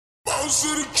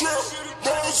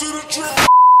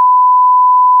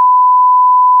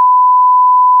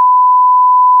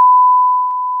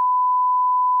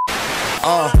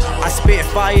I spit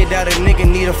fire that a nigga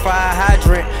need a fire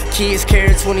hydrant. Kids carry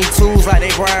 22s like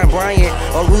they Brian Bryant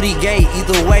or Rudy Gay.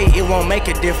 Either way, it won't make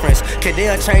a difference, cause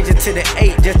they'll change it to the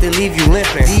 8 just to leave you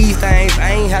limping. These things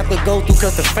I ain't have to go through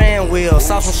cause the fan will.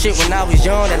 Saw some shit when I was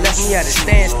young that left me at a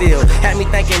standstill. Had me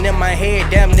thinking in my head,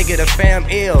 damn nigga, the fam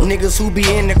ill. Niggas who be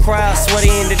in the crowd, sweaty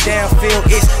in the damn field.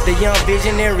 It's the young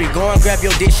visionary. Go and grab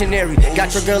your dictionary.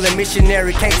 Got your girl a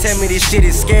missionary. Can't tell me this shit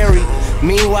is scary.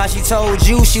 Meanwhile, she told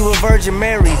you she was Virgin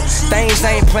Mary. Things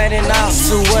ain't planning out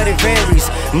to what it varies.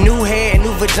 New head,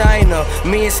 new vagina.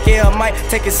 Me and Scale might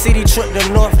take a city trip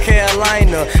to North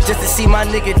Carolina just to see my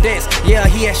nigga Dex. Yeah,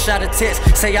 he had shot a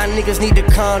text. Say y'all niggas need to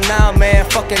come now, man.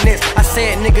 Fucking this. I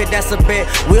said, nigga, that's a bet.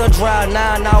 We'll drive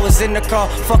 9 hours in the car.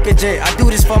 Fuck a jet. I do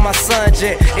this for my son,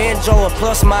 Jet. Enjoy it,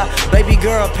 plus my baby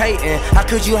girl Peyton. How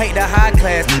could you hate the high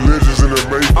class? Religions in the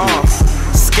making.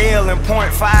 Scale and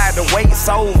 .5, the weight's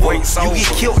over. You get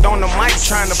killed on the mic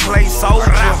trying to play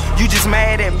soldier. You just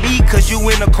mad at me cause you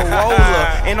in a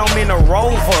Corolla and I'm in a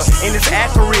Rover, and it's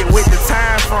accurate with the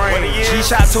time frame. She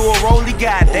shot to a rollie,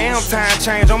 goddamn time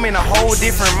change. I'm in a whole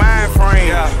different mind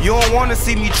frame. You don't wanna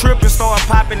see me trip and start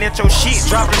popping at your shit,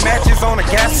 dropping matches on a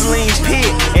gasoline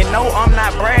pit. And no, I'm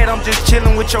not Brad, I'm just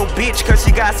chilling with your bitch cause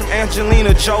she got some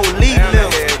Angelina Jolie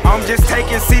lips. I'm just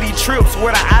taking city trips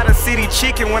with an out of city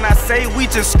chicken. When I say we,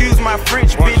 just excuse my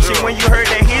French, bitch. And when you heard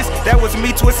that hiss, that was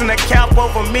me twisting the cap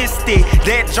over Misty.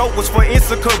 That joke was for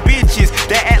insecure bitches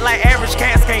that act like average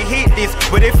cats can't hit this.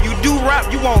 But if you do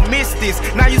rap, you won't miss this.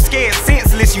 Now you scared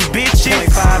senseless, you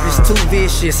bitches. 25 is too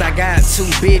vicious, I got 2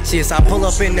 bitches. I pull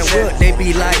up in the whip, they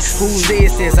be like, who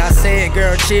is this? I said,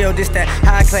 girl, chill, this that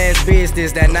high class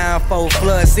business. That 94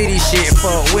 Flood City shit,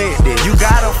 fuck with this. You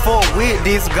gotta fuck with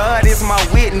this, God is my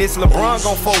witness. LeBron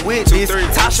gon' fuck with this.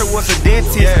 Tasha was a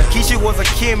dentist, Keisha was a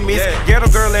chemist. Ghetto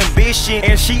girl ambition,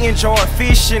 and she enjoy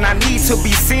fishing. I need to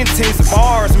be sentenced.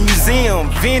 Bars,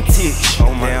 museum, vintage.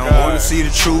 Oh my God. They don't wanna see the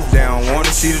truth. They don't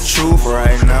wanna see the truth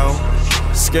right now.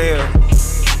 Scale.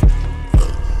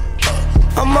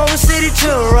 I'm on the city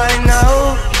tour right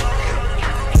now.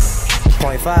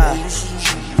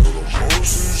 .5.